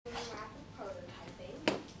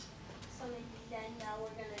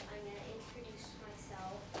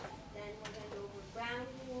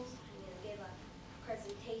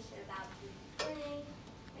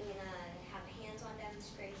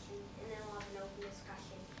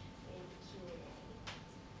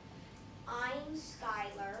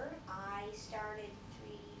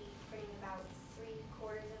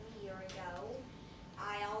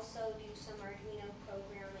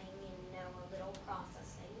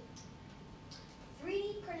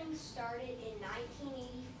started in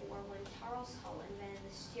 1984 when Charles Hull invented the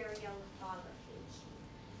stereolithography machine.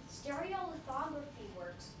 Stereolithography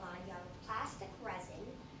works by you have a plastic resin,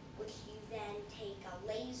 which you then take a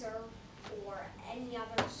laser or any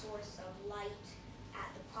other source of light at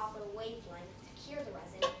the proper wavelength to cure the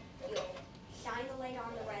resin. You'll shine the light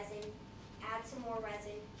on the resin, add some more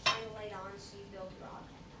resin, shine the light on, so you build your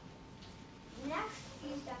object. Next,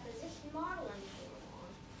 fused deposition modeling came along,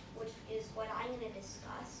 which is what I'm going to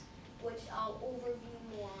discuss, which I'll overview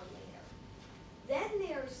more on later. Then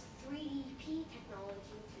there's 3D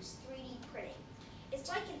technology, which is 3D printing. It's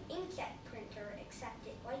like an inkjet printer, except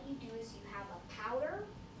what you do is you have a powder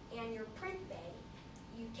and your print bay.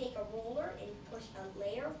 You take a roller and push a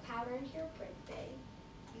layer of powder into your print bay.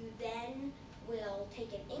 You then will take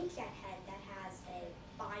an inkjet head that has a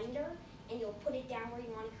binder, and you'll put it down where you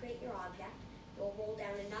want to create your object. You'll roll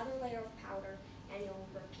down another layer of powder, and you'll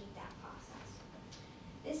repeat that process.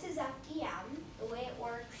 This is FDM. The way it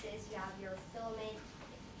works is you have your filament,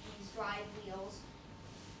 these drive wheels,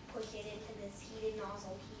 push it into this heated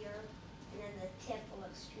nozzle here, and then the tip will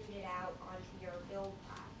extrude it out onto your build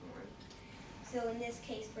platform. So in this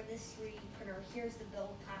case, for this 3D printer, here's the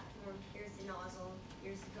build platform, here's the nozzle,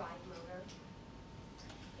 here's the drive motor.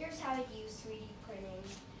 Here's how to use 3D printing.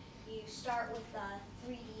 You start with a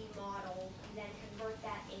 3D model, you then convert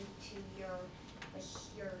that into your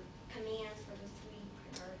commands for the 3D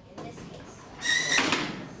printer, in this case.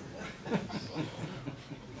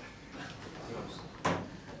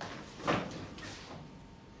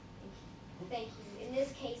 Thank you. In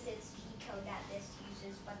this case, it's T-code that this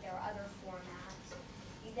uses, but there are other formats.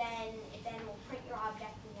 It then will print your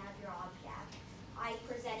object and you have your object. I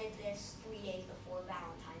presented this 3 days before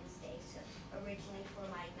Valentine's Day, so originally for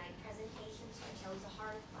my night presentation, so I chose a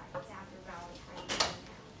hard cut. It's after Valentine's Day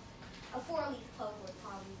now. A 4-leaf clover would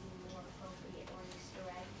probably be more appropriate, or an Easter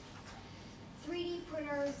egg. 3D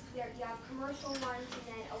printers, you have commercial ones and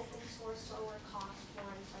then open source, lower cost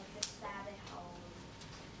ones like this Fab at Home.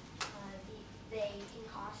 They can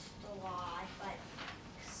cost a lot, but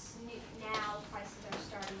now prices are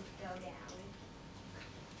starting to go down.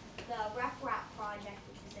 The RepRap project,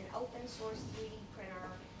 which is an open source 3D printer,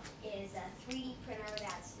 is a 3D printer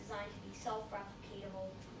that's designed to be self-replicatable.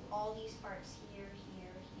 All these parts here,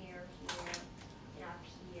 here, here, here, and up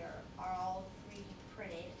here are all 3D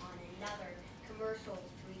printed on another commercial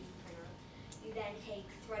 3D printer. You then take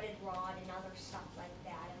threaded rod and other stuff like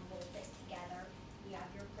that and bolt it together. You have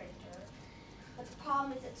your printer. But the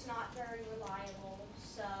problem is it's not very reliable,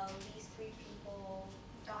 so these 3 people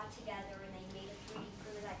got together and they made a 3D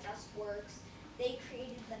printer that just works. They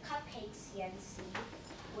created the cupcake CNC,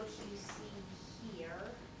 which you see here.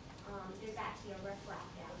 There's actually a RepRap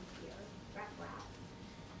down here, RepRap.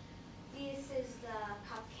 This is the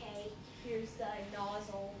cupcake. Here's the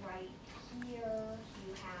nozzle right here. You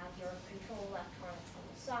have your control electronics on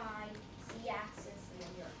the side, Z-axis, and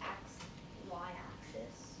then your X and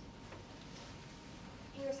Y-axis.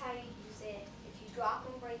 Here's how you use it. If you drop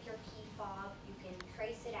and break your key fob, you can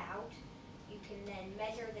trace it out. You can then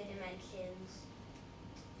measure the dimensions,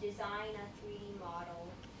 design a 3D model,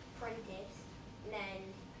 print it, and then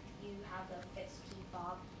you have a fixed key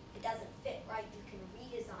fob. If it doesn't fit right, you can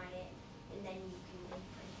redesign it, and then you can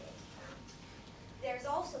reprint it. There's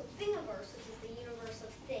also Thingiverse, which is the universe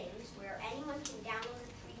of things, where anyone can download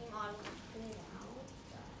a 3D model and print it out.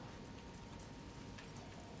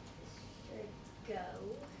 This should go.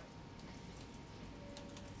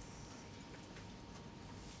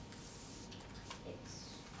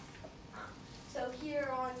 So here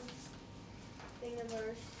on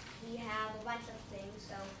Thingiverse, we have a bunch of things.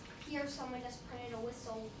 So here someone just printed a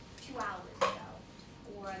whistle 2 hours ago,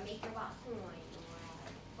 or a MakerBot coin, or a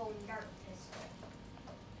foam dart pistol.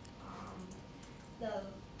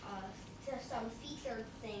 Some featured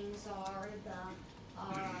things are the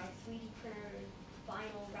 3D printer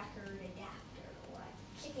vinyl record adapter, or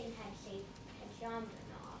a chicken head shaped pentagon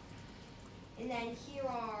knob. And then here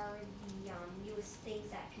are the newest things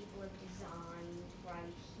that people have designed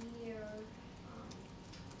right here.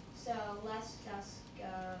 So let's just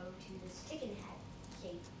go to this chicken head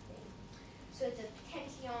shaped thing. So it's a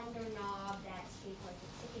potentiometer knob that's shaped like a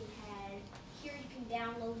chicken head. Here you can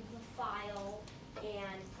download the file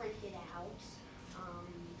and print it out.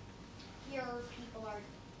 Here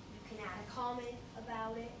you can add a comment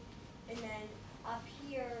about it. And then up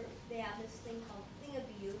here they have this thing called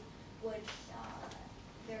Thingaboo, which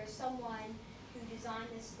there's someone who designed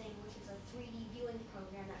this thing, which is a 3D viewing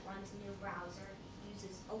program that runs in your browser. It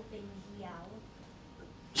uses OpenGL.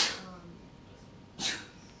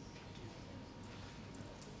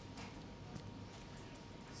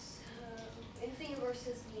 So in Thingiverse,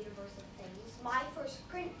 Thingiverse is the universe of things. My first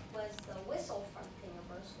print was the whistle from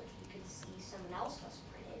Thingiverse, which you can see someone else has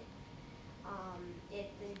printed.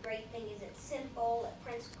 The great thing is it's simple, it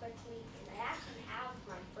prints quickly, and I actually have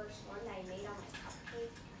my first one that I made on my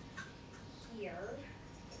cupcake here.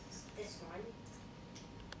 It's this one.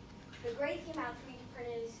 The great thing about 3D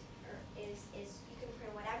printers is you can print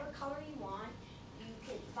whatever color you want. You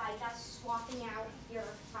can, by just swapping out your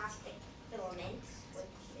plastic filament,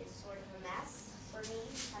 which is sort of a mess for me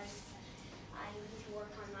because I need to work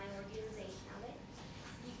on my organization of it.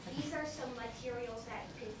 These are some materials that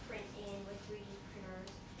you can print in with 3D printers.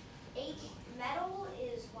 Metal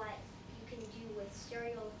is what you can do with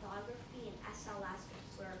stereolithography and SLS, which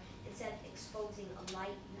is where instead of exposing a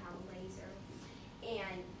light, you have a laser,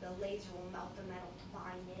 and the laser will melt the metal to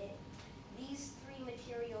bind it. These three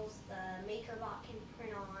materials the MakerBot can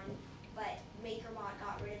print on, but MakerBot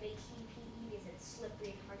got rid of HDPE because it's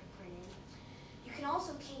slippery and hard to print in. You can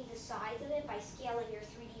also change the size of it by scaling your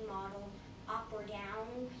 3D model up or down.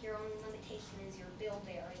 Your only limitation is your build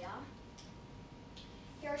area.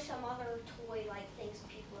 Here are some other toy-like things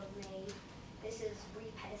people have made. This is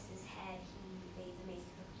Bree Pettis' head.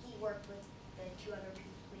 He worked with the two other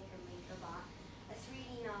people to make her MakerBot. A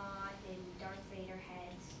 3D Nod and Darth Vader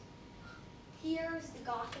heads. Here's the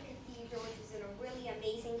Gothic Cathedral, which is a really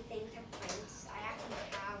amazing thing to print. I actually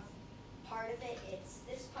have part of it.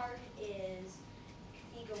 This part is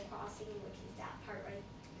Cathedral Crossing, which is that part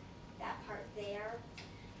there.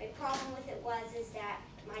 My problem with it is that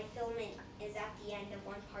my filament is at the end of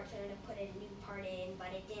one part, so I'm going to put a new part in, but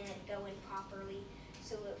it didn't go in properly,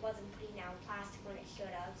 so it wasn't putting down plastic when it should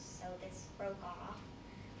have, so this broke off.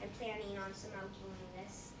 I'm planning on somehow doing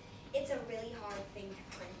this. It's a really hard thing to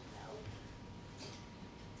print, though.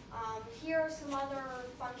 Here are some other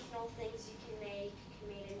functional things you can make. You can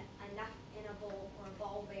make a nut in a bolt or a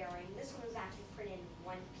ball bearing. This one was actually printed in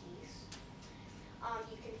one piece.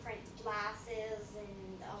 You can print glasses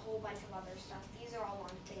and a whole bunch of other stuff. These are all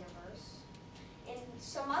on Thingiverse. And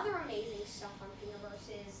some other amazing stuff on Thingiverse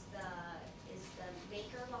is the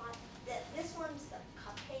MakerBot. This one's the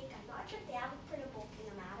cupcake. I'm not sure if they have a printable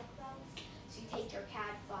Thing-O-Matic though. So you take your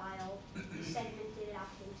CAD file, you segment it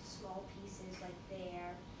up into small pieces like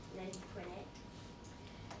there, and then you print it.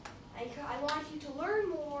 I want you to learn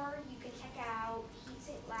more. You can check out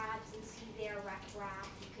Heatsink Labs and see their rec wrap.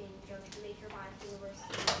 You can go to MakerBot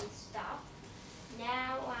Industries and stuff.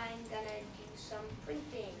 Now I'm gonna do some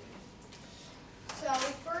printing. So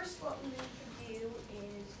first what we need to do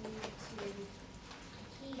is we need to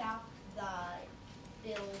heat up the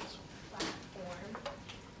build platform.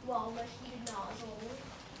 Well, the heated nozzle.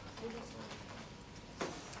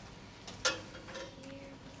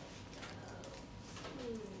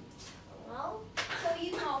 Well, so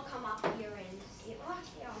you can all come up here and see it. Well,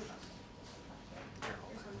 actually, I'll just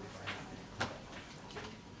there's one more.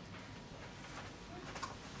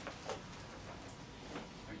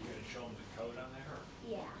 Are you going to show them the code on there? Or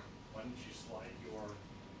Yeah. why don't you slide your...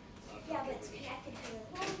 Yeah, but it's connected to the...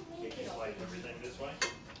 Well, make you it slide open. everything this way? The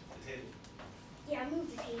table. Yeah, move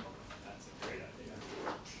the table. That's a great idea.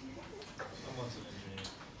 Someone's an engineer.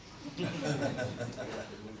 You have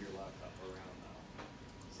to move your laptop around now.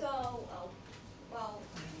 So, well,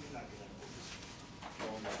 You're not going to move this.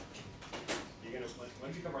 You're going to... Why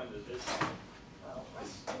don't you come around to this side?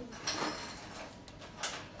 let's do...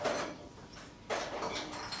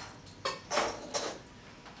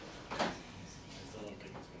 I still don't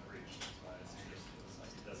think it's going to reach. That's why I suggest it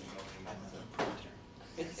doesn't go anymore. Why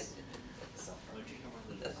don't you come around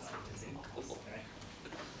to this side? Okay?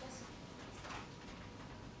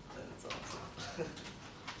 That's awesome.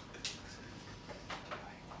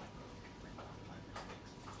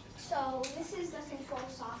 So, this is the control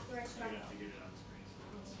software. It's You're running. going to have to get it on screen.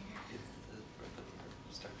 It's the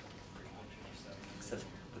Star Trek.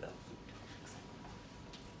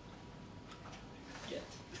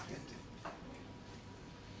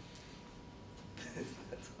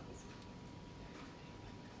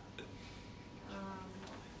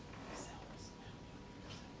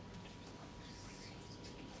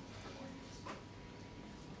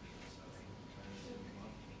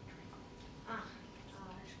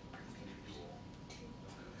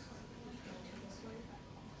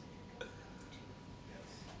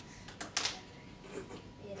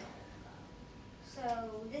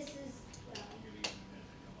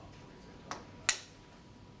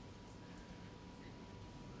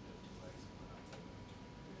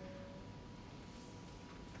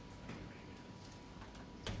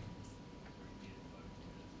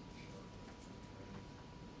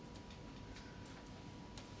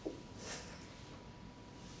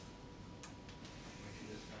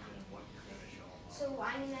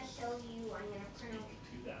 I'm gonna show you. I'm gonna print a.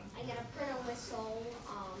 To them. I'm gonna print a whistle.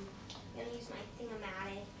 I'm gonna use my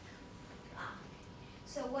Thing-O-Matic.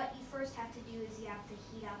 So what you first have to do is you have to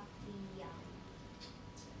heat up the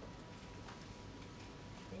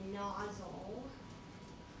nozzle.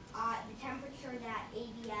 The temperature that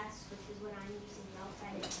ABS, which is what I'm using, melts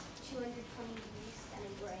at is 220 degrees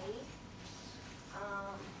centigrade.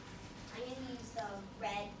 I'm gonna use the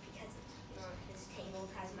red because this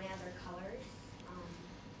table has my other colors.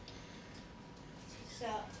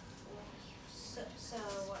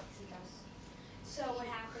 So what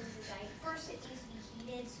happens is first it needs to be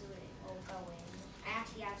heated so it will go in. I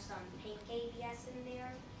actually have some pink ABS in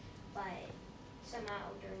there, but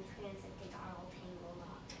somehow during transit they got all tangled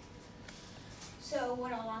up. So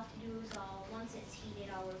what I'll have to do is once it's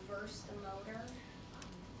heated, I'll reverse the motor.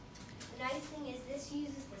 The nice thing is this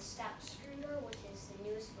uses the step extruder, which is the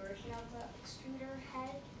newest version of the extruder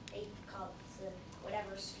head. They call it the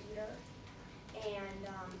whatever extruder. And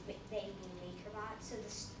they being MakerBot. So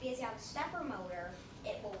because you have a stepper motor,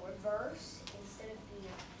 it will reverse instead of being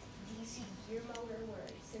a DC gear motor where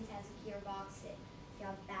since it has a gearbox, you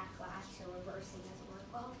have backlash, so reversing doesn't work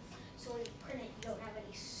well. So when you print it, you don't have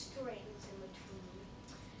any strings in between.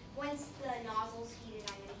 Once the nozzle's heated,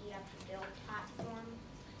 I'm going to heat up the build platform.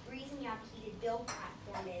 The reason you have a heated build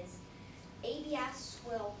platform is ABS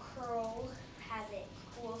will curl as it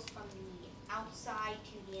cools from the outside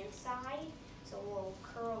to the inside. So it will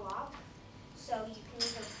curl up. So you can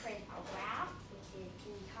either print a wrap, which can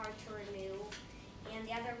be hard to remove, and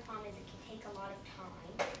the other problem is it can take a lot of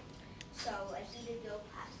time. So a heated build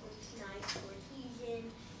platform is nice for adhesion,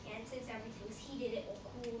 and since everything's heated, it will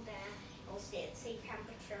cool down. It will stay at the same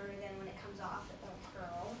temperature, and then when it comes off, it won't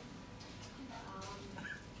curl.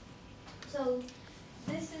 So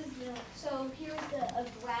this is here's a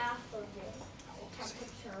graph of the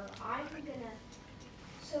temperature.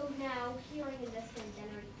 So now here I'm just going to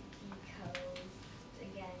generate the D code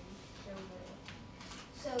again.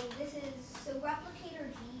 So Replicator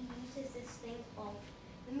D uses this thing called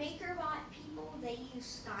the MakerBot people. They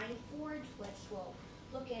use SkyForge, which will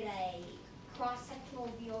look at a cross-sectional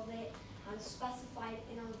view of it on a specified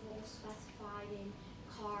interval specified in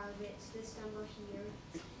carb. It's this number here.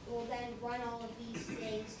 It will then run all of these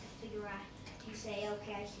things to figure out. You say,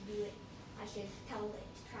 okay, I should do it. I should tell it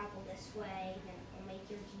to travel this way. Then it will make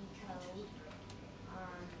your G code.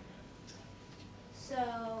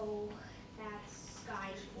 So that's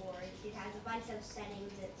SkyForge. It has a bunch of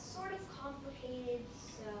settings. It's sort of complicated,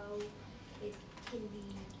 so it can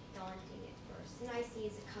be daunting at first. The nice thing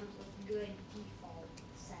is it comes with good default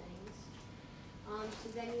settings. So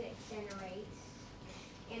then you hit generate,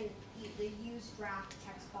 and the use graph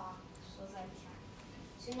text box was unchecked.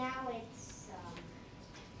 So now it's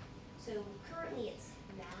so currently it's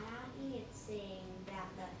mad at me. It's saying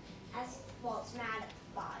that it's mad at the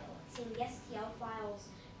file. It's saying the STL file's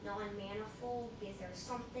non-manifold because there's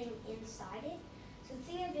something inside it. So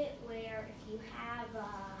think of it where if you have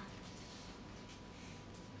a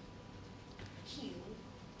cube,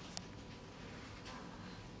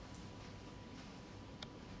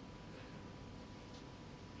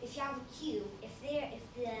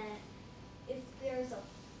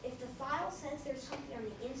 if the file says there's something on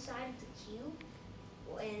the inside of the cube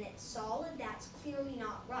and it's solid, that's clearly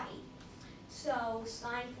not right. So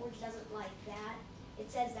SkyForge doesn't like that.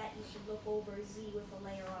 It says that you should look over Z with a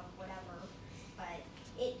layer of whatever, but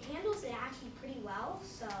it handles it actually pretty well,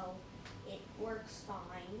 so it works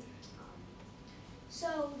fine.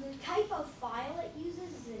 So the type of file it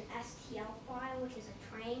uses is an STL file, which is a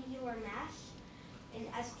triangular mesh, and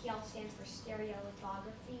STL stands for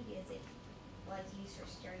stereolithography because it was used for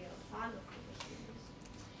stereolithography machines.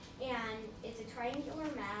 And it's a triangular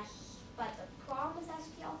mesh, but the problem with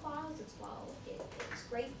STL files is, well, it's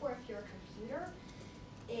great for if you're a computer.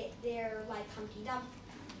 They're like Humpty Dumpty.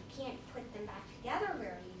 You can't put them back together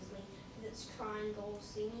very easily because it's triangles,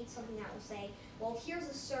 so you need something that will say, well, here's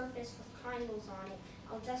a surface with triangles on it.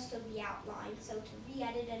 I'll just do the outline. So to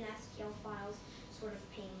re-edit an STL file is sort of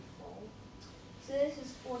painful. So this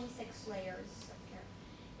is 46 layers up here.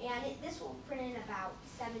 And this will print in about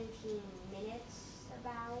 17 minutes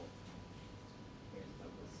about. Here's the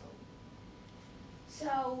whistle.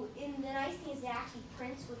 So the nice thing is it actually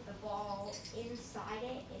prints with the ball inside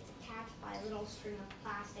it. It's attached by a little string of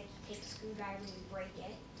plastic. You take a screwdriver and you break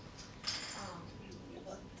it.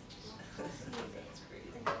 That's great.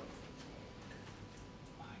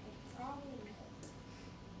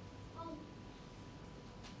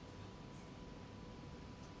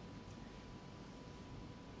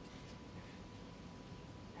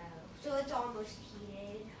 So it's almost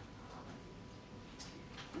heated.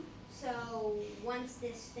 So So once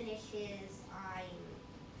this finishes,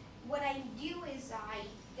 what I do is I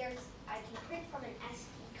can print from an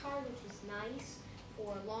SD card, which is nice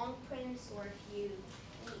for long prints or if you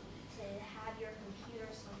need to have your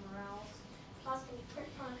computer somewhere else. Plus, when you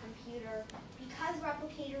print from a computer, because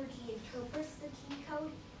Replicator he interprets the key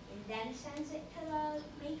code and then sends it to the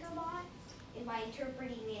MakerBot, and by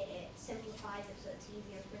interpreting it, it simplifies it so it's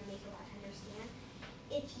easier for the MakerBot to understand.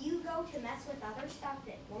 If you go to mess with other stuff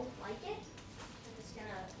that won't like it, it's going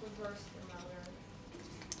to reverse the motor.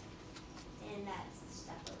 And that's the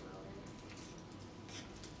stepper motor.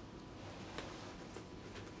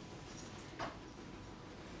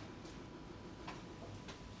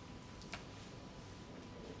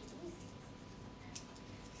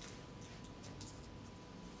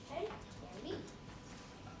 Okay, there we go.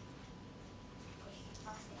 Push the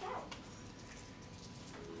plastic out.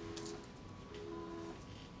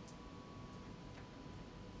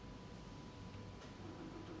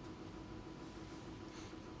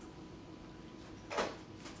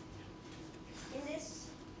 And this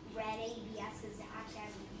red ABS acts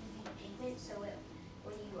as a UV pigment, so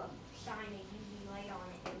when you shine a UV light on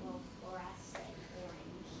it, it will fluorescent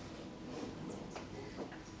orange.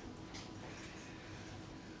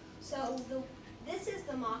 So this is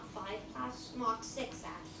the Mach 5 class, Mach 6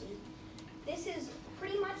 actually. This is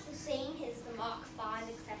pretty much the same as the Mach 5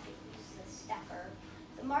 except it uses a stepper.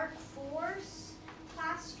 The Mark 4's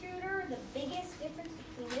class extruder, the biggest difference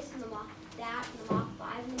between this and the Mach 5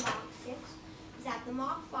 and the Mach 6 is that the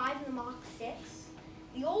Mach 5 and the Mach 6,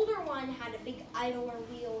 the older one had a big idler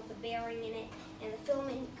wheel with a bearing in it, and the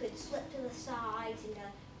filament could slip to the sides, and to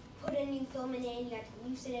put a new filament in, you had to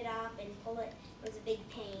loosen it up and pull it. It was a big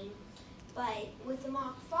pain. But with the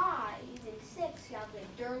Mach 5 and 6, you have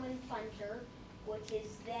the Derlin plunger, which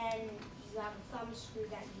is then you have a thumb screw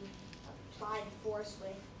that you apply the force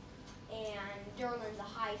with, and Derlin's a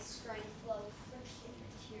high strength, low friction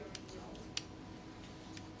material.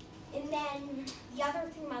 And then the other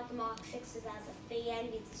thing about the Mach 6 is as a fan,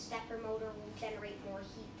 because the stepper motor will generate more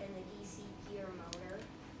heat than the DC gear motor.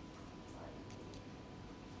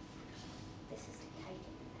 This is the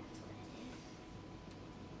Titan, that's what it is.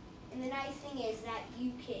 And the nice thing is that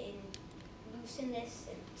you can loosen this,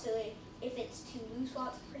 and so if it's too loose while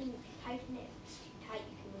it's printing, you can tighten it. If it's too tight,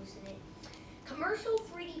 you can loosen it. Commercial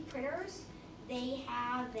 3D printers, they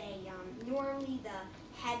have normally the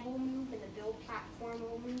head will move and the build platform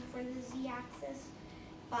will move for the Z-axis,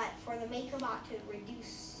 but for the MakerBot to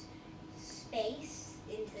reduce space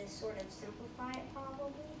and to sort of simplify it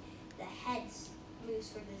probably, the head moves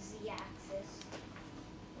for the Z-axis,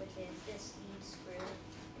 which is this lead screw,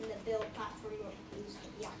 and the build platform moves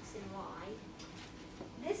for the X and Y.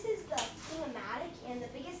 This is the Thing-O-Matic, and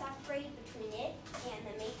the biggest upgrade between it and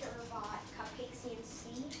the MakerBot Cupcake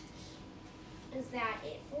CNC is that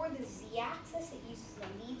for the Z-axis, it uses the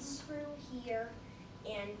lead screw here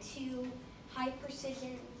and two high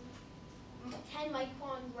precision 10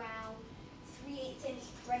 micron ground 3/8 inch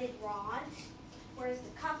threaded rods, whereas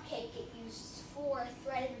the Cupcake, it uses 4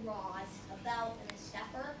 threaded rods, a belt, and a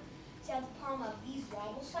stepper. So you have the problem of these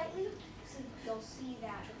wobble slightly, so you'll see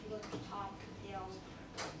that if you look at the top, they'll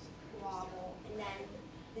wobble. And then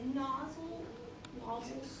the nozzle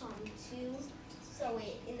wobbles some too. So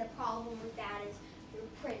and the problem with that is the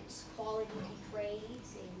print's quality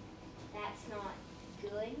degrades, and that's not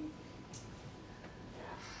good.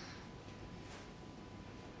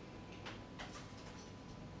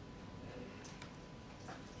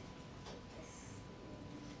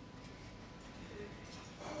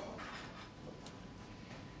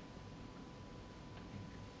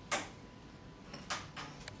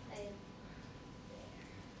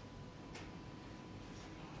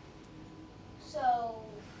 So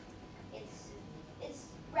it's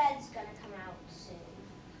red's gonna come out soon.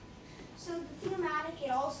 So the Thing-O-Matic, it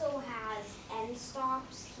also has end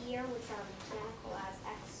stops here, which are mechanical as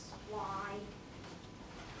X, Y,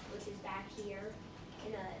 which is back here,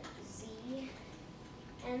 and a Z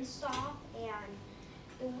end stop. And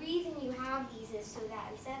the reason you have these is so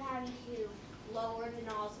that instead of having to lower the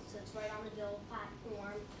nozzle so it's right on the build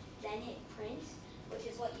platform, then hit print, which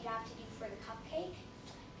is what you'd have to do for the Cupcake,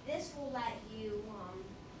 this will let you,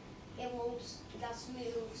 it won't just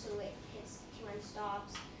move so it hits 2 end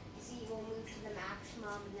stops. Z will move to the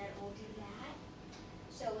maximum, and then it will do that.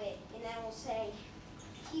 So and then it will say,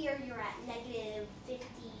 here you're at -50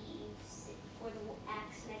 for the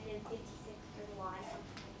X, -56 for the Y,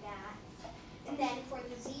 something like that. And then for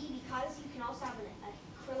the Z, because you can also have an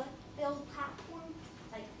acrylic build platform,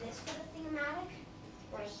 like this for the Thing-O-Matic,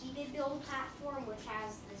 or a heated build platform, which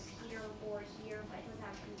has this heater board here, but it doesn't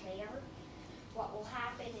have a conveyor. What will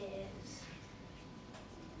happen is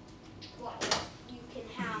well, you can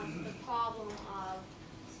have the problem of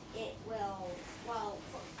it will, well,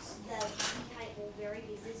 the E-type will vary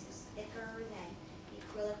because this is thicker than the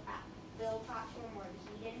acrylic build platform or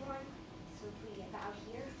the heated one. So it's really about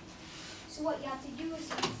here. So what you have to do is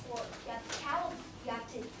you have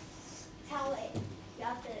to tell it, you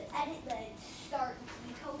have to edit the start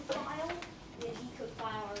decode file. The decode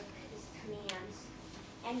file is commands.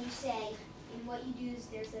 And you say, and what you do is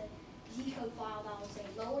there's a decode file that will say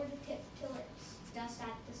lower the tip till it's dust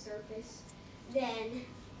at the surface. Then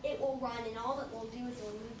it will run, and all it will do is it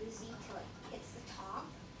will move the Z till it hits the top.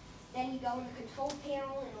 Then you go in the control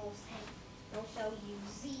panel, and it'll show you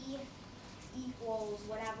Z equals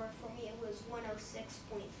whatever. For me, it was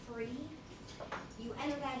 106.3. You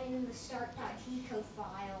enter that in the start.decode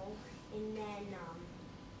file, and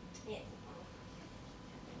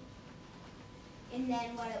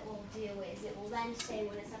then what it will do is it will then say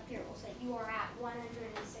when it's up here, it will say you are at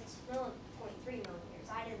 106.3 millimeters.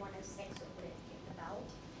 I did 106, so put it in the belt.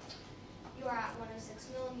 You are at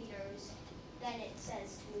 106 millimeters. Then it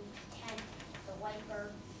says to move 10 the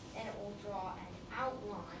wiper. Then it will draw an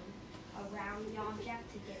outline around the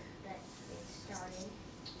object to get the thing started.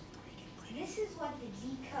 This is what the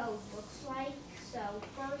decode looks like. So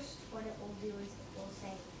first, what it will do is it will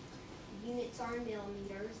say units are in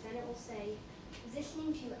millimeters. Then it will say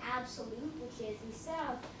positioning to absolute, which is instead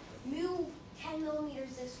of move 10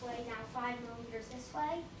 millimeters this way, now 5 millimeters this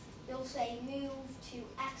way, you'll say move to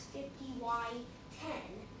x50, y10,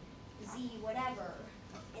 z whatever.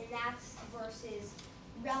 And that's versus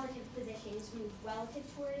relative positions, move relative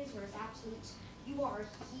to where it is, whereas absolutes, you are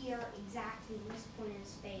here exactly in this point in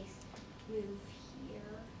space, move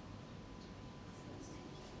here.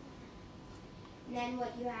 And then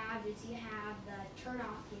what you have is you have the turn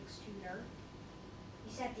off the extruder.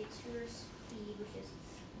 You set the extruder speed, which is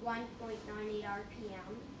 1.98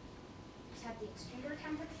 RPM. You set the extruder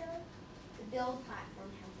temperature, the build platform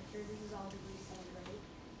temperature. This is all degrees centigrade.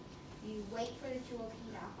 You wait for the tool to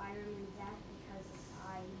heat up. I remove that because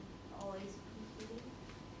I always preheat it.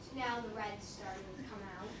 So now the red's starting to come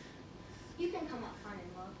out. You can come up front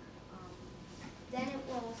and look. Then it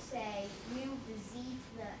will say move the Z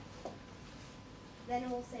to the. Then it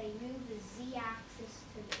will say move the Z-axis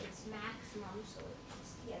to its maximum, so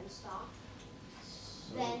it's the end stop.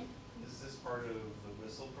 So Then is this part of the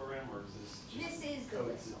whistle program, or is this just this is the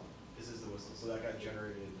code? whistle. This is the whistle. So that got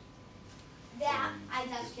generated. That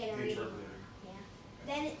from I just the generated. interpreter. Yeah.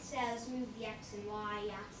 Then it says move the X and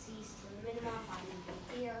Y axes to the minimum by moving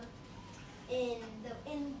here.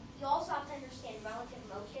 You also have to understand relative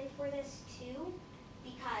motion for this too,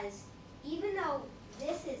 because even though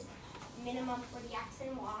this is minimum for the X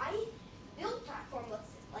and Y, build platform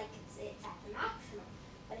looks like it's at the maximum.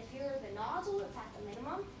 But if you're the nozzle, it's at the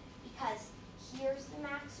minimum because here's the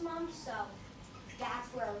maximum. So that's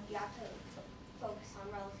where you have to focus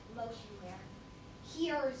on relative motion. Where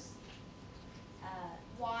here's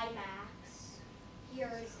Y max,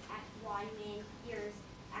 here's Y min, here's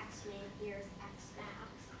X min, here's X max.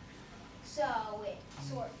 So it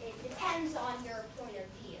depends on your point of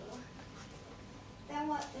view. Then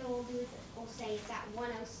what it will do is it will say it's at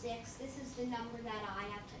 106. This is the number that I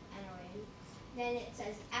have to enter in. Then it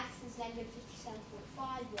says X is negative 57.5,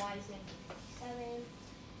 Y is negative 57.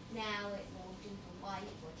 Now it will do the light,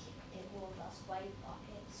 which it will thus white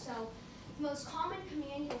bucket. So the most common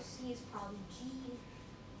command you'll see is probably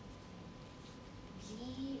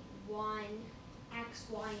G1, X,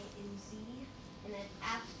 Y, and Z, and then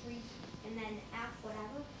F3, and then F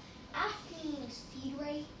whatever. F means feed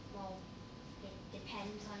rate. Well, it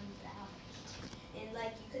depends on the application. And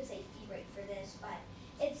like you could say feed rate for this, but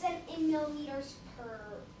it's in millimeters per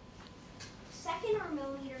second or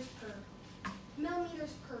millimeters per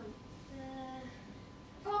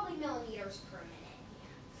probably millimeters per minute.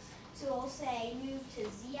 Yeah. So we'll say move to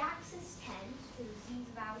z-axis 10, so the z is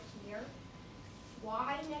about here.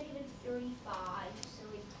 Y negative 35, so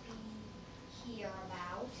it'd be here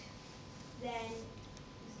about. Then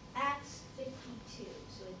X 52,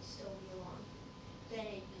 so it'd still be along. Then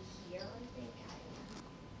it'd be here, I think.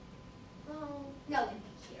 I don't know. No, it'd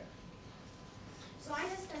be here. So I'm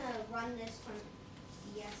just gonna run this from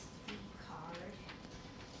the SD card.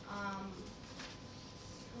 How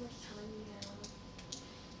much time do you have?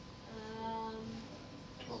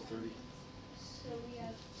 12:30, So we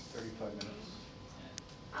have 35 minutes.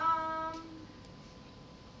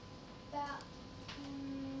 About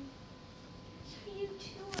should we do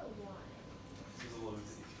 2 or 1? This is a little bit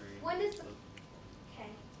three. When does the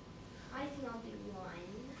okay? I think I'll do 1.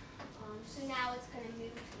 So now it's gonna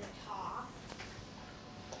move to the top.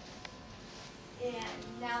 And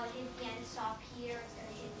now it hit the end stop here. It's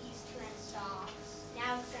gonna hit these 2 then stops.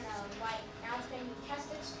 Now it's gonna wipe. Now it's gonna do test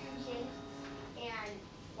extrusion and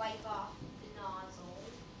wipe off the nozzle.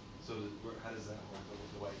 So how does that work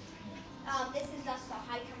with the white? This is just a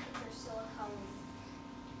high temperature silicone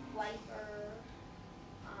wiper.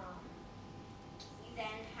 You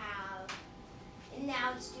then have, and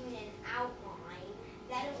now it's doing an outline.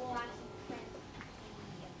 Then it will actually print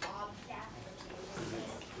the object.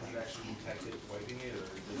 Does it actually detect it wiping it, or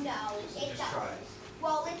does No, it just tries?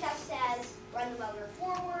 Well, it just says run the motor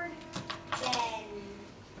forward, then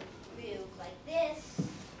move like this,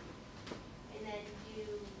 and then do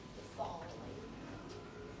the following.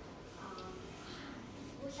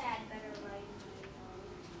 Wish I had better writing.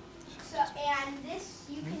 So, and this,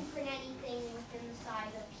 you can print anything within the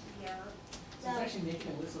side of here. So it's actually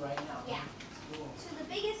making a whistle right now. Yeah. Cool. So the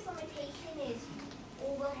biggest limitation is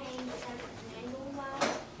overhang doesn't handle well.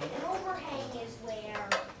 An overhang is where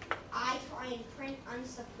I try and print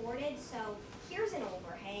unsupported. So here's an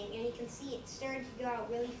overhang, and you can see it started to go out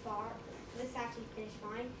really far. This actually finished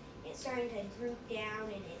fine. It's starting to droop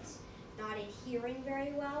down, and it's not adhering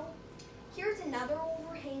very well. Here's another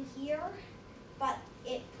overhang here, but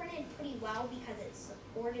it printed pretty well because it's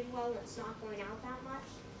supported well and it's not going out that much.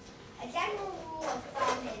 A general rule of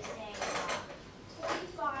thumb is a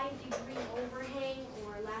 45-degree overhang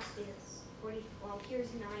or less is 40, well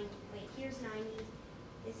here's 90, wait, here's 90,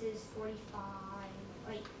 this is 45,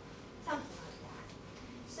 wait, something like that.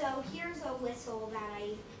 So here's a whistle that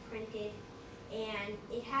I printed, and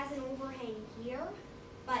it has an overhang here,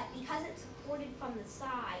 but because it's supported from the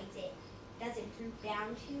sides, it doesn't droop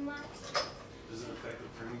down too much. Does it affect the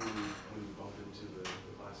printing when you bump into the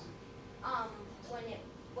plastic?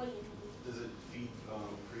 What do you mean? Does it feed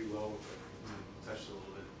pretty well when you touch it a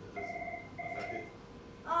little bit? That doesn't affect it?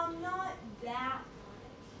 Not that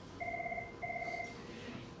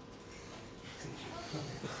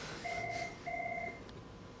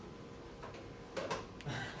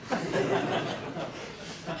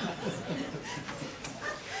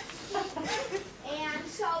And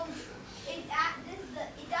so it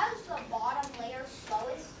does the bottom layer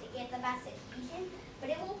slowest to get the best adhesion, but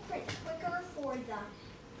it will print quicker for the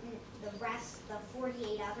rest, the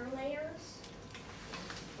 48 other layers.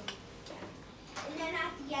 And then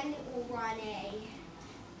at the end it will run a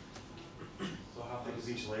So how thick is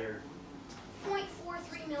each layer?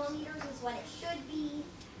 0.43 millimeters is what it should be.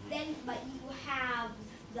 Then, but you have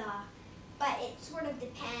but it sort of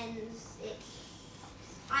depends.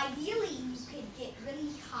 Ideally, you could get really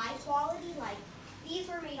high quality, like these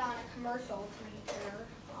were made on a commercial 3D printer.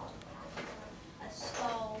 A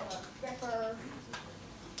skull, a gripper,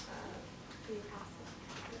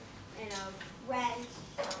 and a wrench.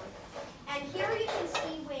 And here you can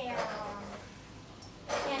see where,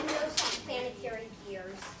 and there's some planetary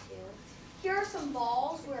gears too. Here are some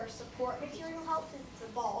balls where support material helps. It's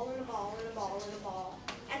a ball and a ball and a ball and a ball.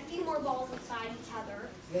 And a few more balls inside each other.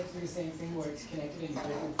 That's the same thing where it's connected and you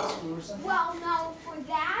break it with a screw or something? Well, no, for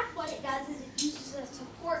that, what it does is it uses a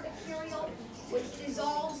support material which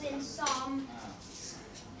dissolves in some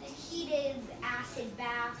heated acid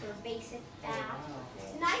bath or basic bath.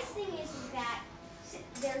 The nice thing is that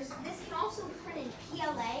this can also print in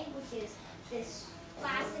PLA, which is this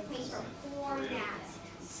plastic made from corn that's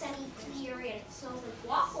semi-clear and it smells like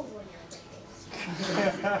waffles when you're printing.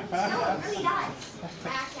 No, it really does.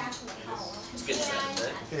 Actually,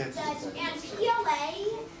 and PLA,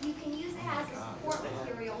 you can use it as a support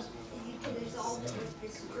material. You can dissolve it with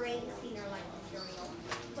this drain cleaner-like material.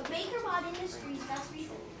 But MakerBot Industries just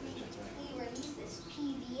recently released this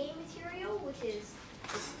PVA material, which is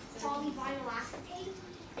polyvinyl acetate.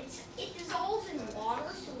 It dissolves in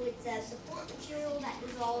water, so it's a support material that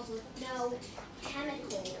dissolves with no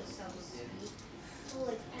chemicals, so to speak. Well,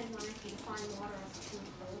 it depends on if you find water as too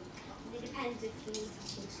cold. It depends if you need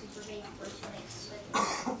something super basic versus like.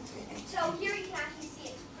 So here you can actually see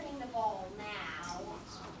it's printing the ball now.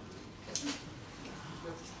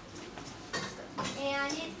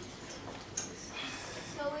 And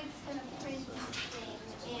so it's gonna print this thing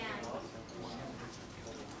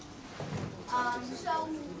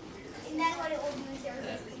and then what it will do is there's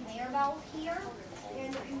this conveyor belt here,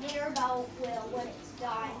 and the conveyor belt will, when it's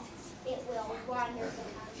done, it will run, there's a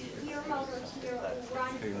gear motor here, it will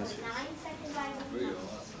run for 9 seconds, I believe,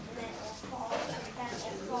 and then it will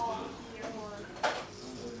fall here or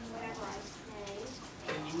whatever I say.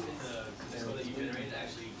 Can you, in the code that you generated,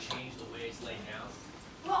 actually change the way it's laid down?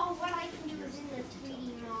 Well, what I can do is in the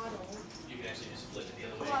 3D model, You can actually just flip it the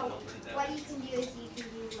other way well, and it'll print that what way. you can do is you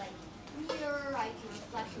can do like here, I can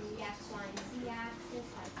reflect from the X, Y, and Z axis,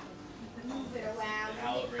 I can move it around. And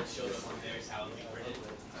however it showed up on there is how it'll be printed.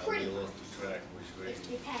 Pretty much. It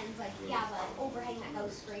depends, like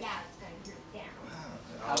straight out, it's gonna droop down.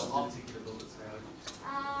 I'll take you to build this now.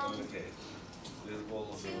 Okay. We'll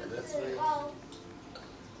go this way.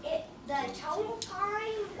 The total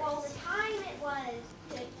time, the time it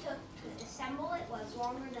took to assemble it was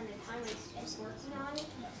longer than the time I spent working on it.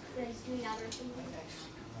 But I was doing other things.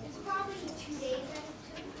 It's probably 2 days that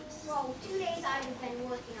it took. Well, 2 days I would have been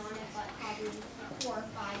working on it, but probably 4 or 5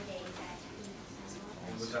 days that it took me to assemble it.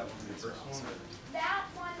 And was that the first one? That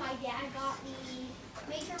one, my dad got me.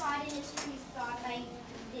 MakerBot Industries thought I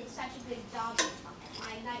did such a good job with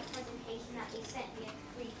my night presentation that they sent me a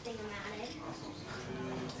free Thing-O-Matic.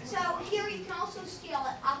 So here you can also scale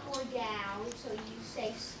it up or down. So you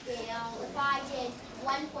say scale. If I did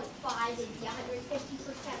 1.5, it'd be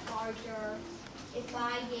 150% larger. If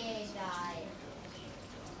I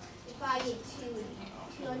did 2, it'd be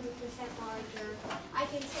 200% larger. I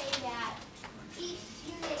can say that each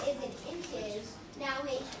unit is in inches. Now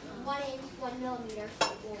make 1 inch, 1 millimeter.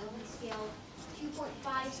 So it will be scaled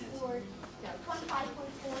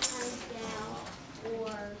 25.4 times down,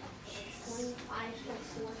 or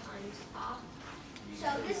 25.4 times up. So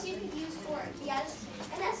this you can use for an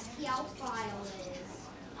STL file is.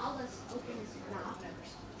 I'll just open this one up.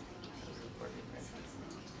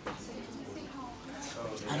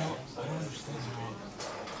 I don't understand how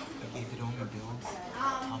if it only builds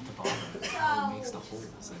top to bottom, how it makes the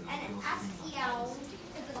holes and An it builds STL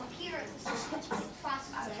is a computer system which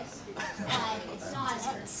processes, but it's not a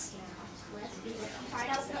list. Try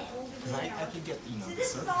to open it over because I there. could get So the this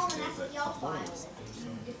is surface all an there, but the STL file. holes. You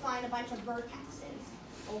define a bunch of vertexes,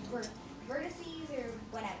 or vertices, or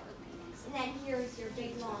whatever. And then here's your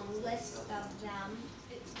big long list of them.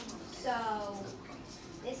 So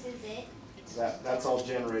this is it. That's all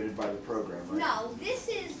generated by the program, right? No, this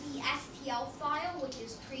is the STL file, which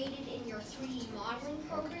is created in your 3D modeling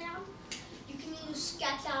program. You can use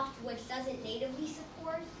SketchUp, which doesn't natively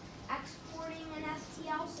support exporting an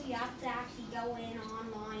STL, so you have to actually go in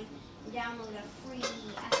online and download a free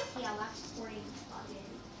STL exporting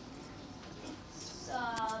plugin. It's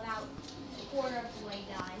about a quarter of the way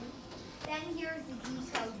done. Then here's the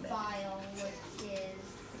decode file,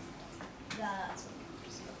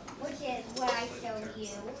 which is what I showed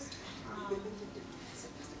you.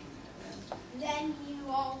 Then you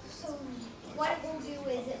also, what it will do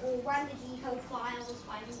is it will run the decode files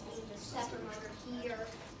by moving the stepper motor here,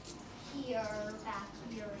 back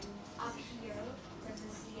here, and up here.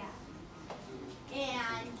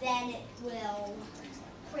 And then it will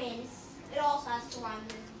print. It also has to run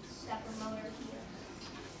the stepper motor here.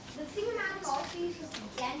 The Thing-O-Matic also uses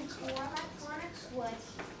Gen 4 electronics, which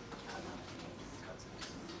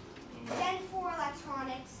Gen 4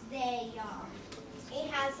 electronics,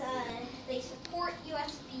 they support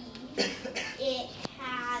USB. It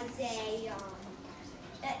has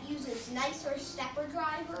that uses nicer stepper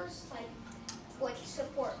drivers, which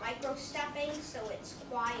support micro stepping, so it's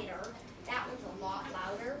quieter. That one's a lot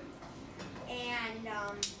louder. And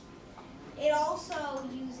it also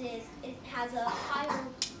uses, it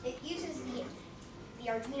uses the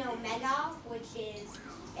Arduino Mega,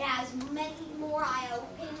 it has many more I/O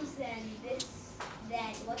pins than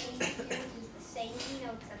what they use, which is the same,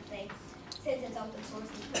 except since it's open source,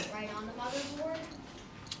 they put it right on the motherboard.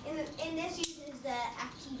 And this uses the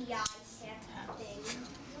FTDI SATA thing.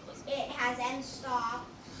 It has end stop,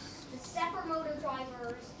 the stepper motor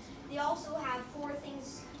drivers. They also have 4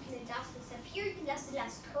 things you can adjust. Except here you can just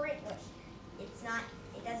adjust current, which it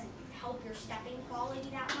doesn't help your stepping quality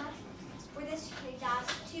that much. For this, you can adjust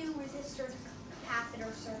 2 resistor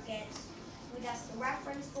capacitor circuits. You adjust the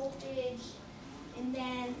reference voltage, and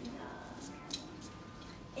then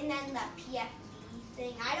the PFD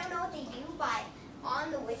thing. I don't know what they do, but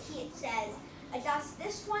on the wiki it says adjust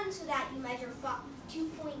this one so that you measure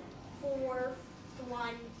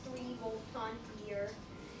 2.413 volts on here.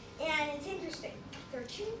 And it's interesting. There are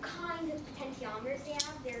 2 kinds of potentiometers they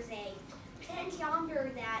have. There's a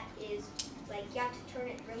potentiometer that is you have to turn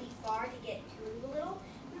it really far to get it to move a little.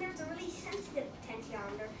 And there's a really sensitive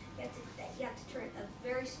potentiometer that you have to turn a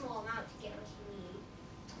very small amount to get what you need.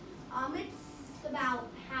 It's about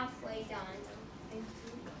halfway done.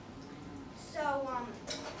 So I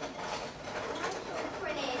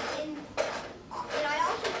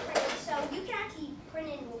also printed, so you can actually print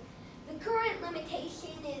in. The current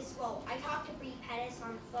limitation is, I talked to Bree Pettis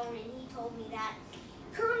on the phone, and he told me that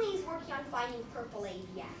currently he's working on finding purple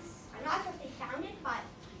ABS. I'm not sure if they found it, but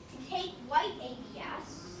you can take white ABS,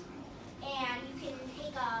 and you can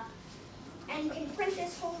print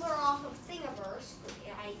this holder off of Thingiverse.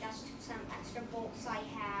 I just took some extra bolts I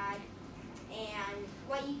had, and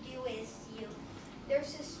what you do is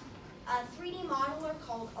there's this a 3D modeler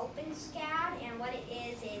called OpenSCAD, and what it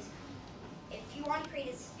is if you want to create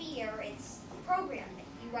a sphere, it's programmed.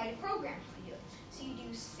 You write a program to do it. So you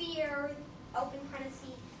do sphere, open parenthesis,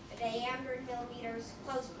 diameter in millimeters,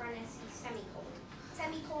 close parenthesis, semicolon.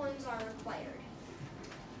 Semicolons are required,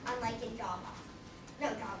 unlike in Java. No,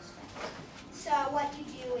 JavaScript. So what you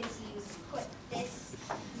do is you put this,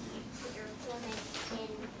 you put your filament in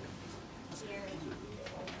here.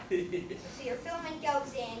 So your filament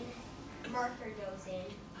goes in, marker goes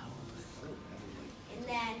in, and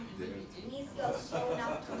then it needs to go slow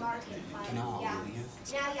enough to mark it. But No, yeah.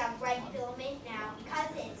 Now you have red filament. Now because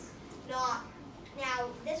it's not, now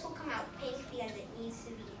this will come out pink because it needs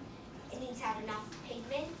to have enough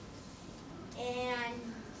pigment. And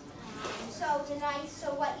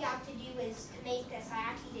so what you have to do is to make this, I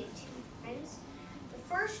actually did 2 prints. The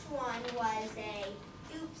first one was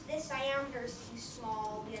oops, this diameter is too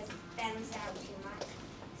small because it bends out too much.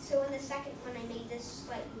 So in the second one, I made this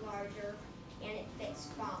slightly larger, and it fits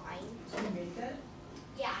fine. So you made that?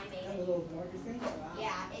 Yeah, I made That it. little marker thing? Wow.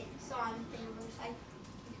 Yeah, it's on things. I can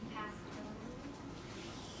pass it on.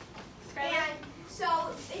 Skylar? And so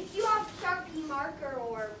if you have Sharpie marker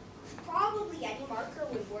or probably any marker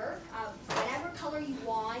would work. Whatever color you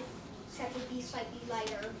want, except it be slightly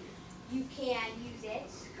lighter, you can use it.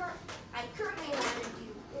 I currently want to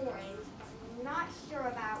do orange. I'm not sure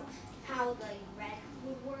about how the red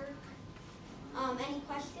would work. Any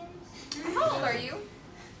questions? How old are you?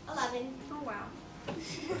 11. Oh wow.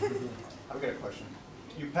 I've got a question.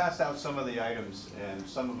 You passed out some of the items, and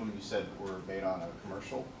some of them you said were made on a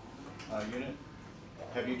commercial unit.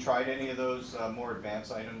 Have you tried any of those more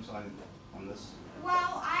advanced items on this?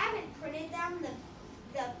 Well, I haven't printed them.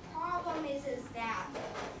 The problem is that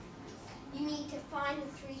you need to find the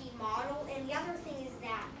 3D model, and the other thing is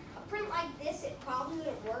that a print like this, it probably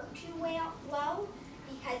wouldn't work too well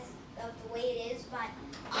because of the way it is, but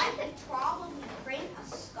I could probably print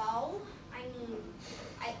a skull. I mean,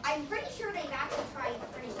 I'm pretty sure they've actually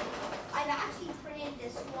tried printing it. I've actually printed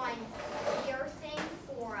this one gear thing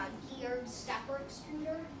for a geared stepper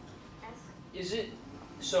extruder. Is it,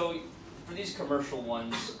 so for these commercial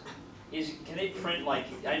ones, can they print like,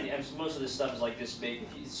 most of this stuff is like this big.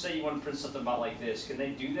 If you say you want to print something about like this, can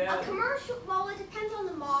they do that? A commercial, well, it depends on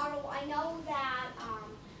the model. I know that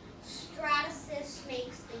Stratasys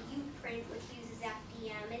makes the U-print, which uses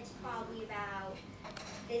FDM. It's probably about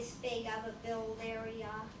this big of a build area.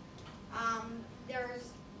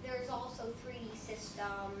 There's also 3D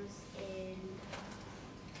systems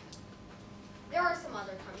there are some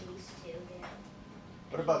other companies too. Yeah.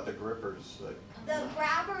 What about the grippers? The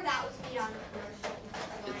grabber, that was made on the commercial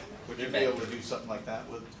line. Would you be able to do something like that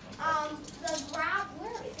with? The grab,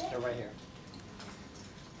 where is it? They're right here.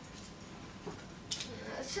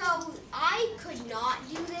 So I could not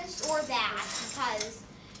do this or that because,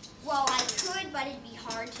 well, I could, but it'd be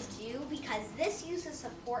hard to do because this uses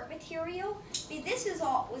support material. This was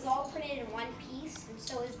all printed in one piece, and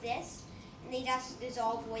so is this, and they just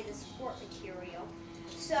dissolve away the support material.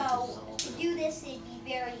 So to do this, it'd be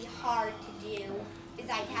very hard to do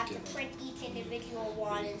because I'd have to print each individual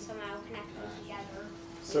one and somehow connect them together.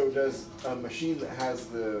 So does a machine that has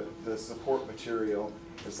the support material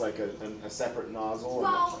is like a separate nozzle? Or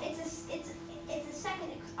Well, it's a second.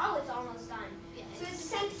 It's almost done. So it's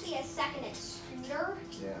essentially a second extruder,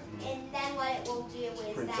 yeah. and then what it will do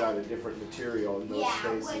is Prints that out a different material in those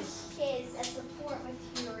which spaces. is a support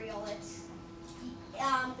material. It's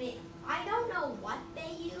I don't know what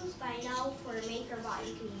they use, but I know for MakerBot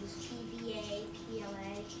you can use PVA,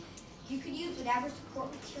 PLA. You could use whatever support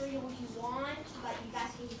material you want, but you guys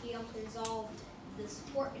need to be able to dissolve the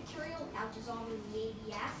support material without dissolving the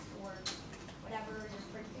ABS or whatever you're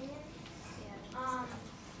printing in. Yeah.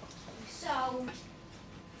 So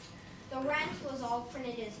the wrench was all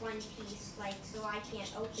printed as one piece, so I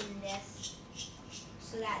can't open this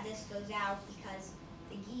so that this goes out because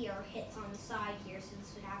the gear hits on the side here, so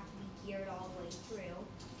this would have to be geared all the way through.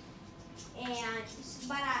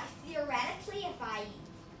 But theoretically, if I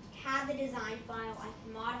have the design file, I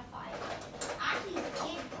can modify it. I actually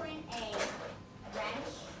did print a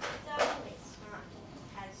wrench, though it's not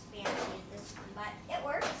as fancy as this one, but it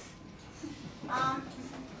works.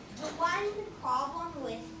 The one problem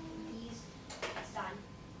with these, it's done.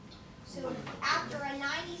 So after a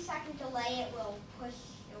 90-second delay, it will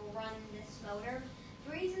run this motor.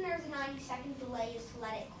 The reason there's a 90-second delay is to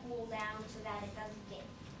let it cool down so that it doesn't get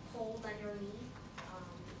cold underneath.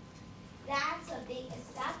 That's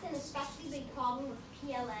an especially big problem with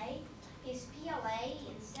PLA. Because PLA,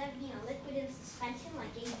 instead of being a liquid in suspension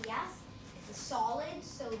like ABS, it's a solid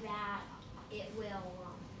so that it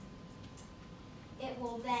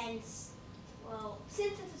will then,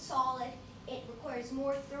 since it's a solid, it requires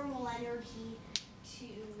more thermal energy to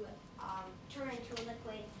turn into a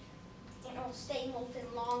liquid, and it'll stay molten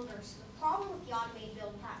longer. So the problem with the automated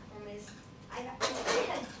build platform is I put a gear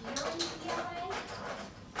in PLA.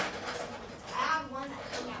 I have one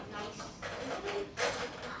that came out nice.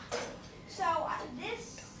 So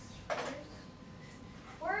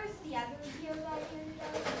where is the other gear that I ended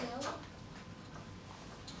up?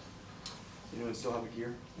 Anyone still have a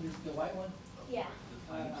gear? The white one? Yeah.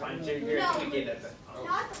 Find your gear, No. we get that back.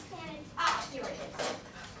 Not the planet. Here it is.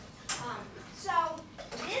 So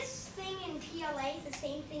this thing in PLA is the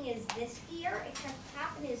same thing as this gear, except what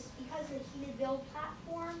happened is because the heated build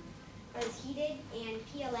platform is heated and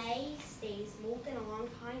PLA stays molten a long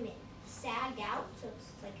time, it sagged out, so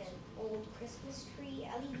it's like an old Christmas tree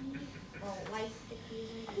LED or light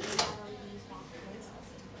diffusing LEDs back then.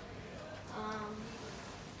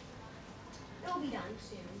 It'll be done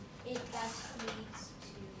soon. It just needs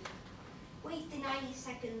to wait the 90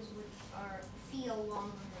 seconds, which feel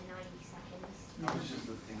longer than 90 seconds. How much is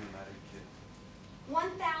the Thing-O-Matic kit?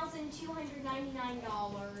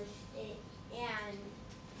 $1,299.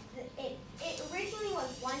 It originally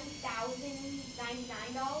was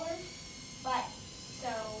 $1,099, but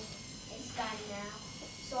so it's done now.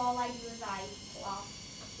 So all I do is I pull off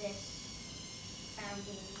this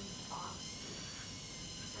founding box.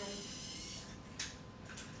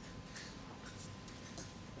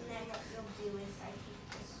 And then what you'll do is I keep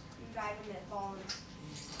this screwdriver in the ball and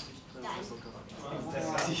done. The ball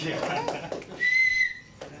is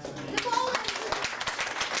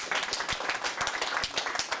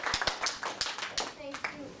Thank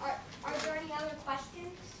you. Are there any other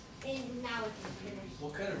questions? And now we can finish.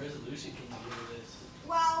 What kind of resolution can you give to this?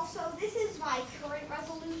 Well, so this is my current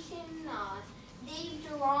resolution. Dave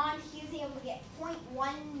Duran, he was able to get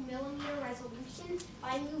 0.1 millimeter resolution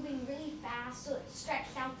by moving really fast, so it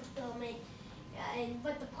stretched out the filament.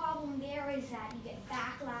 But the problem there is that you get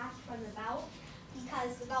backlash from the belt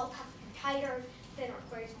because the belt has to be tighter, then it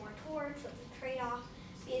requires more torque, so the trade-off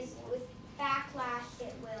is with backlash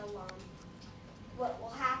it will, what will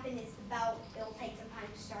happen is the belt, it'll take some time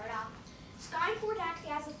to start up. Skyforge actually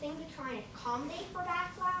has a thing to try and accommodate for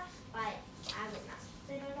backlash, but I haven't messed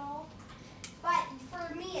with it at all. But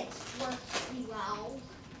for me, it's worked pretty well.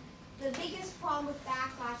 The biggest problem with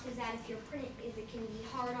backlash is that if you're printing, is it can be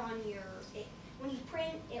hard on when you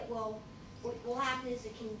print, what will happen is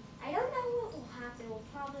it can, I don't know what will happen, it will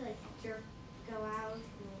probably like go out.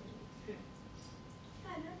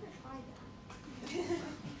 I've never tried that.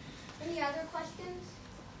 Any other questions?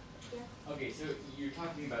 Yeah. Okay, so you're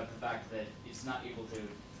talking about the fact that it's not able to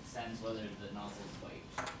sense whether the nozzle's white.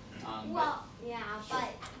 Yeah,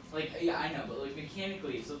 I know, but like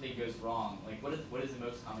mechanically, if something goes wrong, like what is the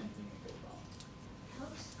most common thing that goes wrong?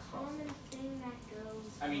 Most common thing that goes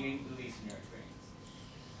I mean, at least in your experience.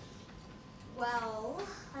 well,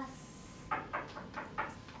 that's a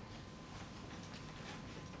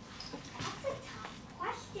tough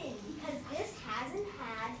question because this hasn't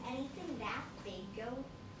had anything that big go.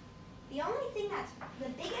 The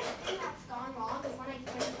biggest thing that's gone wrong is when I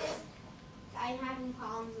print this, I'm having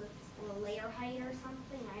problems with the layer height or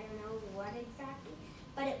something, I don't know what exactly,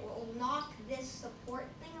 but it will knock this support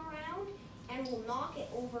thing around and will knock it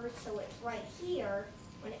over so it's right here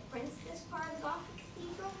when it prints this part of the Gothic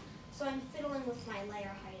Cathedral. So I'm fiddling with my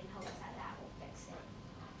layer height in hopes that will fix it.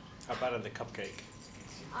 How about in the cupcake?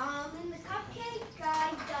 In the cupcake,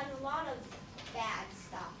 I've done a lot of bad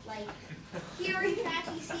stuff. Like here you can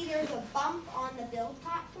actually see there's a bump on the build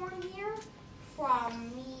platform here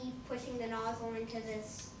from me pushing the nozzle into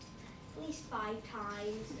this at least 5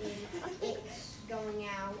 times and it's going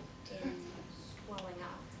out and swelling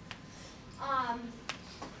up.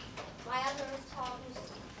 My other problems,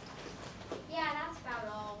 yeah, that's about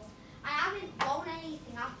all. I haven't blown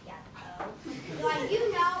anything up yet though. So I do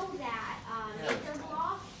know that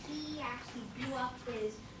MakerBot, he actually blew up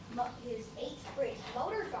his H-bridge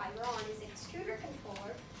motor driver on his extruder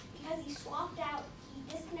controller because he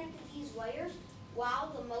disconnected these wires while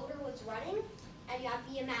the motor was running, and you have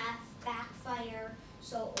BMS, backfire,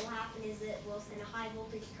 so what will happen is it will send a high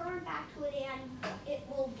voltage current back to it and it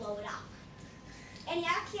will blow it up. And he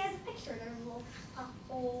actually has a picture, there's a little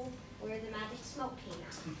hole where the magic smoke came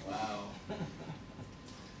out. Wow.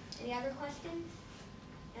 Any other questions?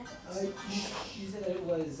 Yes? You said that it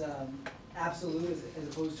was absolute as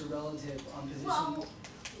opposed to relative on position.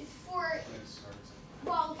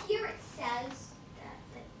 Well, here it says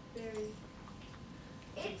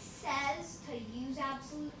it says to use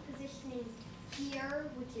absolute positioning here,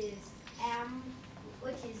 which is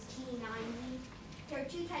T90. There are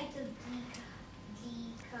 2 types of D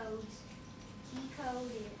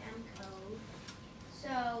code and M code.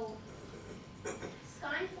 So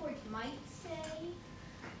Skyforge might say,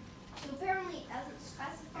 so apparently it doesn't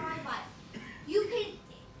specify, but you could,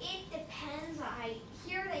 it depends. I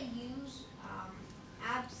hear they use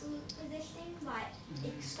absolute positioning, but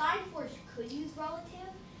Skyforge could use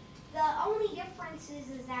relative. The only difference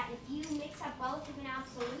is that if you mix up relative and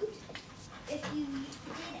absolute, if you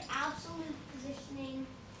did absolute positioning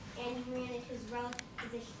and you ran it as relative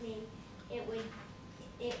positioning,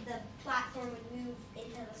 the platform would move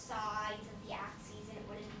into the sides of the axes and it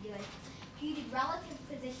wouldn't be good. If you did relative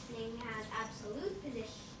positioning as absolute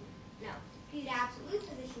position, no, if you did absolute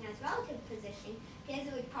positioning as relative positioning, because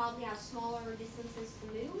it would probably have smaller distances to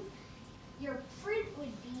move, your print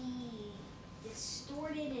would be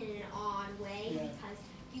distorted in an odd way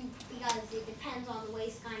because it depends on the way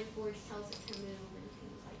Skyforge tells it to move and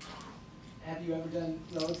things like that. Have you ever done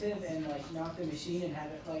relative and like knocked the machine and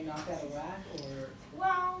had it like knocked out a rack or?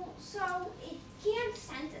 Well, so it can't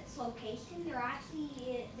sense its location.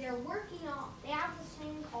 They're working on, they have this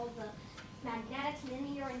thing called the magnetic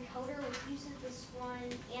linear encoder, which uses this one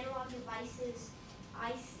analog devices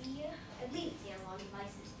IC, I believe it's the analog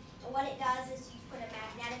devices. And what it does is you put a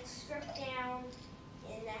magnetic strip down,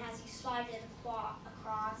 and then as you slide it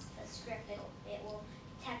across the strip, it will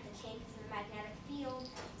detect the changes in the magnetic field,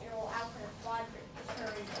 and it will output a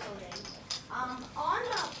quadrature encoding. On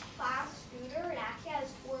a class scooter, it actually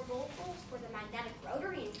has 4 volts for the magnetic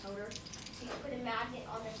rotary encoder. So you put a magnet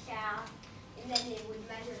on the shaft, and then it would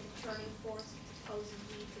measure the turning force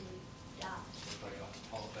supposedly to Like a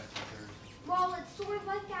Hall effect meter. well, it's sort of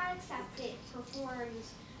like that, except it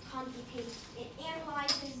performs computation. It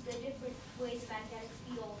analyzes the different ways magnetic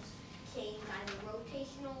fields change, either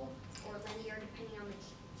rotational or linear, depending on the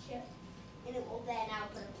chip, and it will then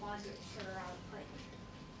output a quadrature output.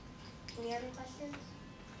 Any other questions?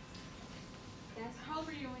 Yes? How old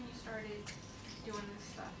were you when you started doing this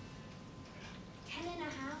stuff? 10 and a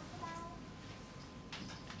half about.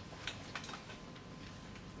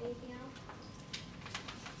 Anything else?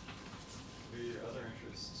 What are your other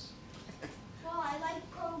interests? Well, I like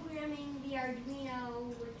programming the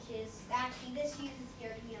Arduino, which is actually, this uses the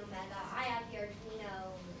Arduino Mega. I have the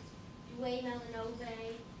Arduino Duino and Nove,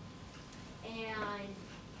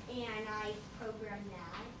 and I program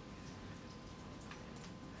that.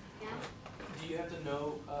 Yeah? Do you have to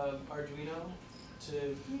know Arduino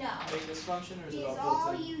to No. make this function, or is it Because all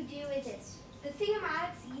all built in? you do is the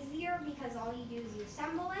Thing-O-Matic's easier because all you do is you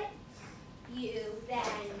assemble it. You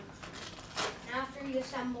then, after you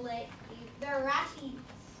assemble it,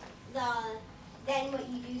 then what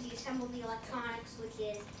you do is you assemble the electronics, which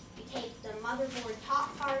is you take the motherboard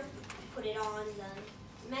top part, put it on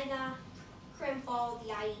the Mega, crimp all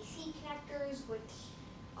the IEC connectors, which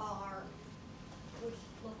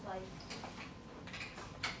look like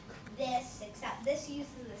this, except this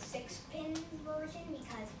uses the 6-pin version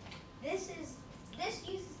because this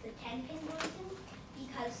uses the 10-pin version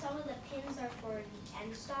because some of the pins are for the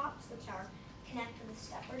end stops, which are connect to the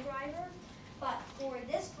stepper driver. But for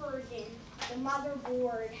this version, the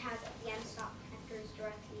motherboard has the end stop connectors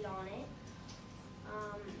directly on it.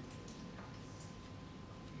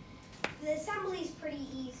 The assembly is pretty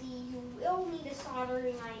easy. You will need a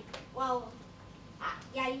soldering iron. Well,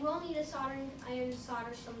 yeah, you will need a soldering iron to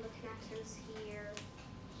solder some of the connectors here,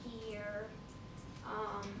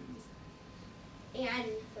 and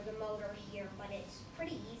for the motor here. But it's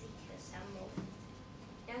pretty easy to assemble.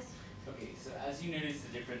 Yes. Okay, so as you notice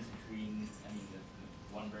the difference between, the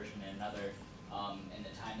one version and another, and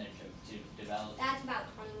the time that it took to develop. That's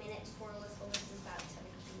about 20 minutes for Alyssa. This is about 17.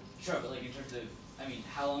 Sure, but like in terms of,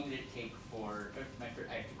 how long did it take for, I have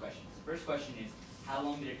 2 questions. The first question is, how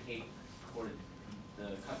long did it take for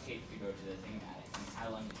the cupcake to go to the Thing-O-Matic, and how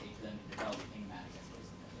long did it take for them to develop the Thing-O-Matic as opposed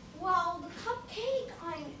to the other? Well, the cupcake,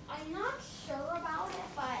 I'm not sure about it,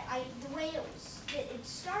 but the way it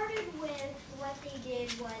started with what they did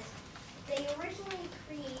was they originally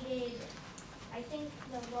created, I think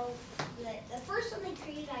the first one they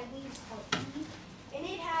created, I believe, is called E, and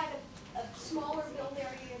it had a smaller build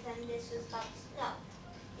area than this is, but no.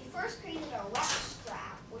 They first created a rep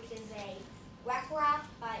strap, which is a rep wrap,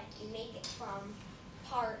 but you make it from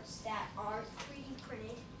parts that aren't 3D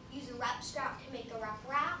printed. Use a rep strap to make a rep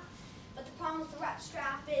wrap, but the problem with the rep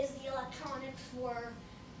strap is the electronics were,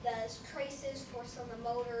 the traces for some of the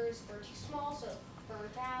motors were too small, so it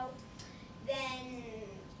burnt out. Then,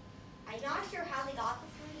 I'm not sure how they got the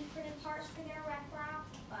 3D printed parts for their rep wrap,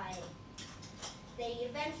 but they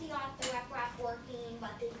eventually got the rep wrap working,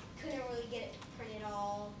 but they couldn't really get it to print at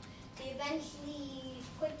all. They eventually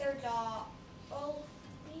quit their job. Well,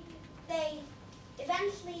 they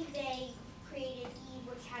created Eve,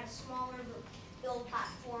 which had a smaller build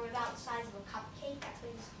platform about the size of a cupcake. That's why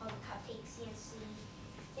it's called a cupcake CNC.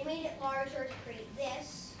 They made it larger to create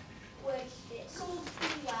this, which it sold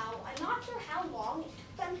pretty well. I'm not sure how long it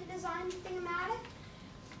took them to design the Thing-O-Matic,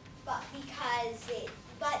 but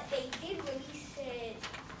but they did release it.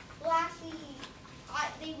 Well, actually,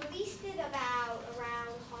 they released it around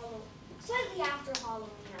Halloween, slightly after Halloween,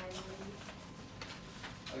 I believe.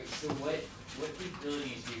 Okay, so what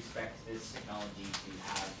capabilities do you expect this technology to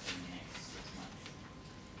have in the next 6 months?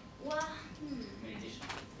 Well, I mean,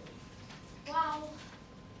 additional capabilities. well,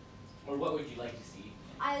 Or what would you like to see?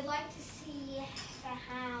 I'd like to see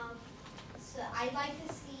I'd like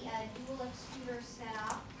to see a dual extruder set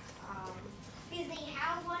up. Because they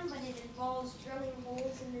have one, but it involves drilling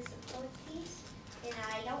holes in this acrylic piece. And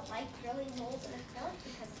I don't like drilling holes in acrylic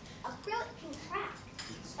because acrylic can crack,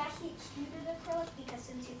 especially extruded acrylic, because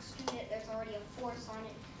since you extrude it, there's already a force on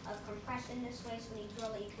it of compression this way, so when you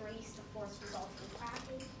drill it, you can release the force resulting in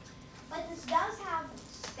cracking. But this does have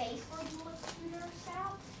space for a dual extruder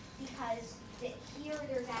setup, because here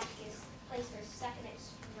there's actually a place for a second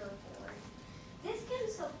extruder board. This can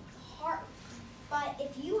support, but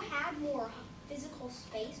if you had more physical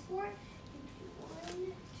space for it, you could do 1,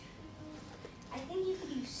 2, I think you could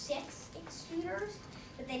use 6 extruders,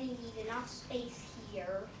 but then you need enough space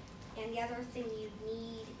here. And the other thing you'd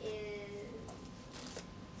need is,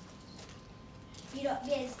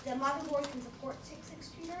 is the motherboard can support 6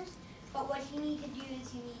 extruders, but what you need to do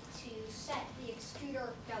is you need to set the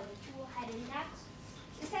extruder, the tool head index.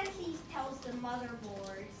 Essentially tells the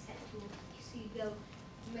motherboard set tool, so you go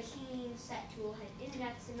machine, set tool head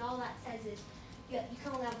index, and all that says is you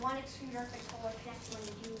can only have one extruder controller connected when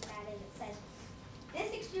you do that, and it says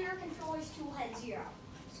this extruder controller is tool head 0.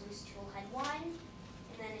 So it's tool head 1, and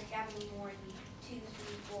then if you have any more, it'd be 2,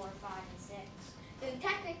 3, 4, 5, and 6. So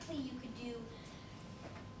technically you could do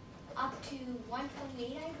up to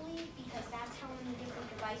 128, I believe, because that's how many different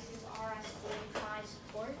devices RS-485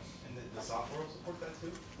 supports. And the software will support that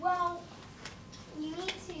too? Well, you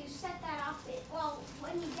need to set that up.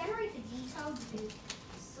 When you generate the decode, you can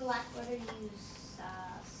select whether to use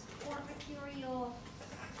support material.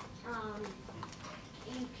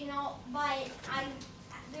 You can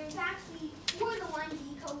there's actually, for the one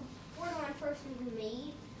person who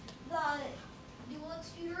made the dual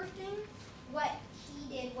extruder thing, what he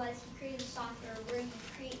did was he created a software where you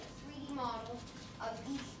create a 3D model of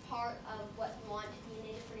each part of what you want to be in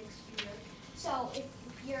a different extruder. So if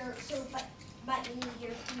you're, but you need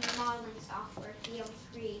your 3D modeling software to be able to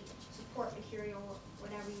create support material,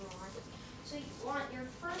 whatever you want. So you want your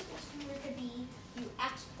first extruder to be, you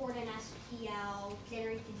export an SPL,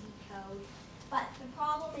 generate the decode. But the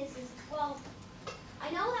problem is well, I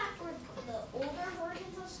know that for the older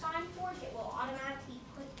versions of SkyForge, it will automatically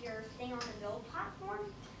put your thing on the build platform.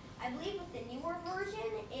 I believe with the newer version,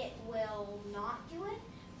 it will not do it.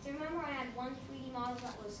 So remember I had one 3D model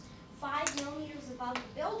that was 5 millimeters above the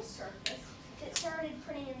build surface. It started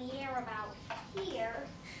putting in the air about here,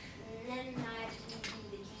 and then I had to do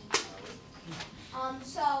the decode.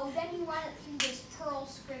 So then you run it through this Perl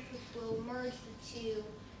script, which will merge the 2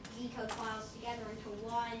 decode files together into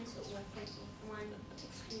one, so it will print with one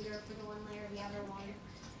extruder for the one layer, the other one.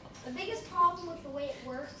 The biggest problem with the way it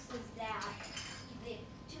works is that the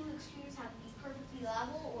 2 extruders have to be perfectly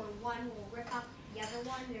level, or one will rip up the other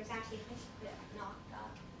one. There's actually a piece of it knocked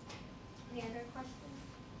up. Any other questions?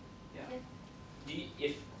 Yeah.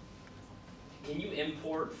 Can you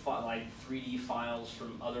import like 3D files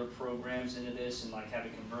from other programs into this and like have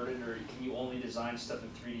it converted, or can you only design stuff in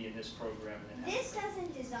 3D in this program? And then This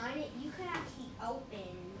doesn't design it. You could actually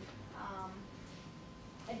open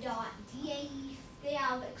a .dae. They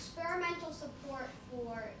have experimental support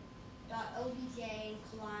for .obj and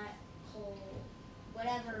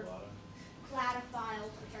Collada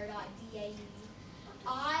files, which are .dae.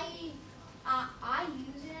 I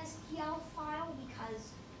use an STL file because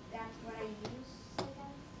that's what I use, I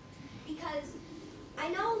guess. Because I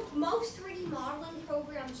know most 3D modeling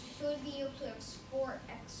programs should be able to export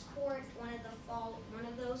one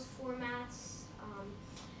of those formats.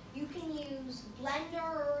 You can use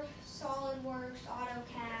Blender, SolidWorks,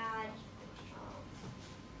 AutoCAD,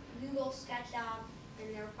 Google SketchUp,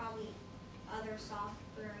 and there are probably other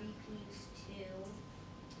software you can use too.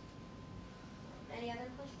 Any other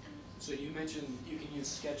questions? So you mentioned you can use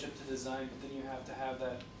SketchUp to design, but then you have to have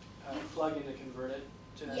that plugin to convert it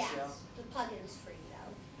to an STL? Yes, the plugin's free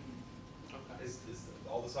though. Okay. Is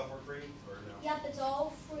all the software free or no? Yep, it's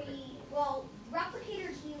all free. Well,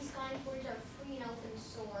 Replicator Key and SkyForge are free and open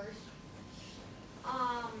source.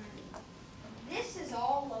 This is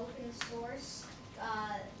all open source.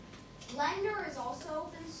 Blender is also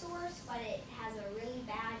open source, but it has a really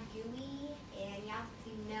bad GUI, and you have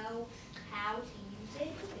to know how to use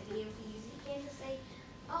it. To be able to use it, you can't just say,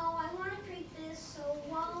 "Oh, I want to create this, so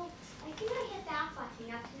well, I think I hit that button."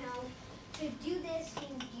 You have to know to do this,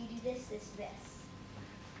 you do this, this, this.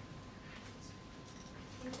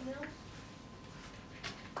 Anything else?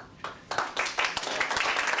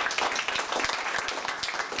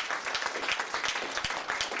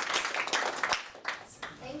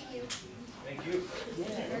 Thank you. Thank you.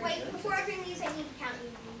 Wait, before I bring these, I need to count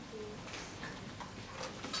you.